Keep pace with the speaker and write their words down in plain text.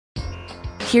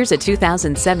Here's a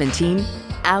 2017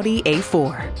 Audi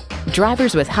A4.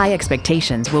 Drivers with high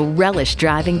expectations will relish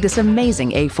driving this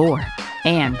amazing A4.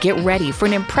 And get ready for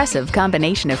an impressive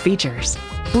combination of features: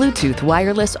 Bluetooth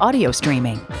wireless audio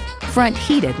streaming, front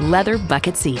heated leather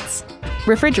bucket seats,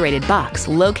 refrigerated box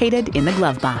located in the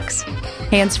glove box,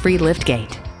 hands-free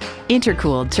liftgate,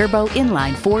 intercooled turbo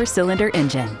inline 4-cylinder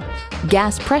engine,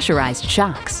 gas pressurized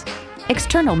shocks,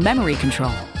 external memory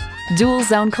control, dual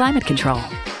zone climate control,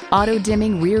 auto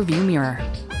dimming rear view mirror,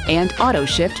 and auto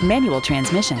shift manual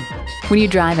transmission. When you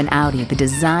drive an Audi, the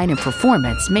design and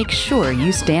performance make sure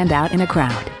you stand out in a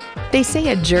crowd. They say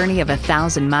a journey of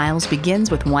 1,000 miles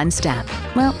begins with one step.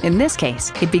 Well, in this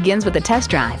case, it begins with a test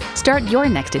drive. Start your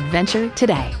next adventure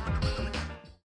today.